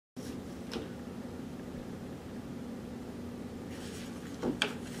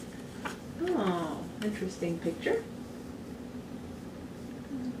interesting picture.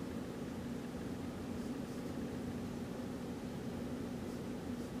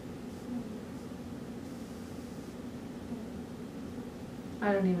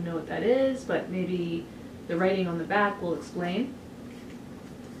 I don't even know what that is, but maybe the writing on the back will explain.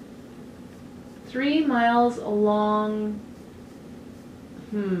 3 miles along,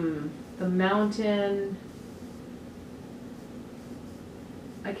 the mountain.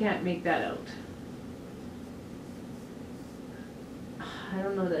 I can't make that out. I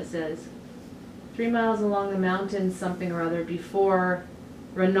don't know what that says. 3 miles along the mountain, something or other, before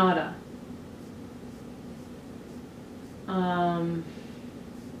Renata.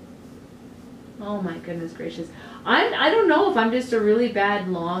 Oh my goodness gracious. I don't know if I'm just a really bad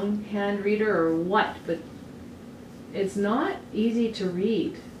longhand reader or what, but it's not easy to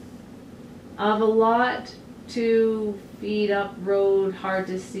read. Of a lot, 2 feet up road, hard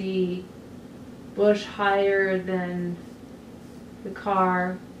to see, bush higher than the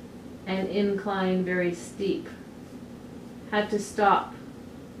car, and incline very steep. Had to stop.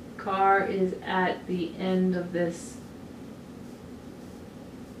 Car is at the end of this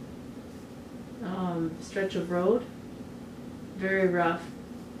stretch of road. Very rough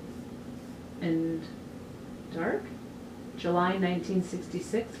and dark. July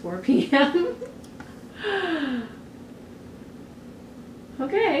 1966, 4 p.m.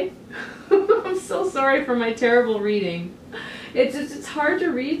 Okay. I'm so sorry for my terrible reading. It's hard to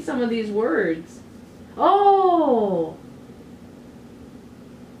read some of these words. Oh!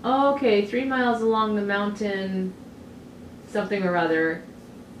 Okay, 3 miles along the mountain, something or other,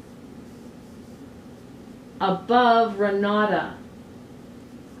 above Renata,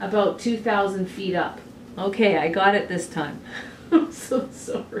 about 2,000 feet up. Okay, I got it this time. I'm so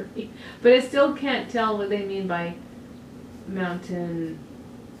sorry. But I still can't tell what they mean by mountain.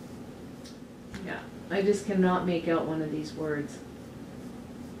 Yeah, I just cannot make out one of these words.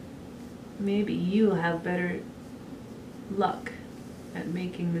 Maybe you have better luck at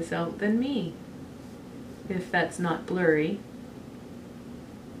making this out than me, if that's not blurry.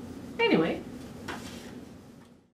 Anyway.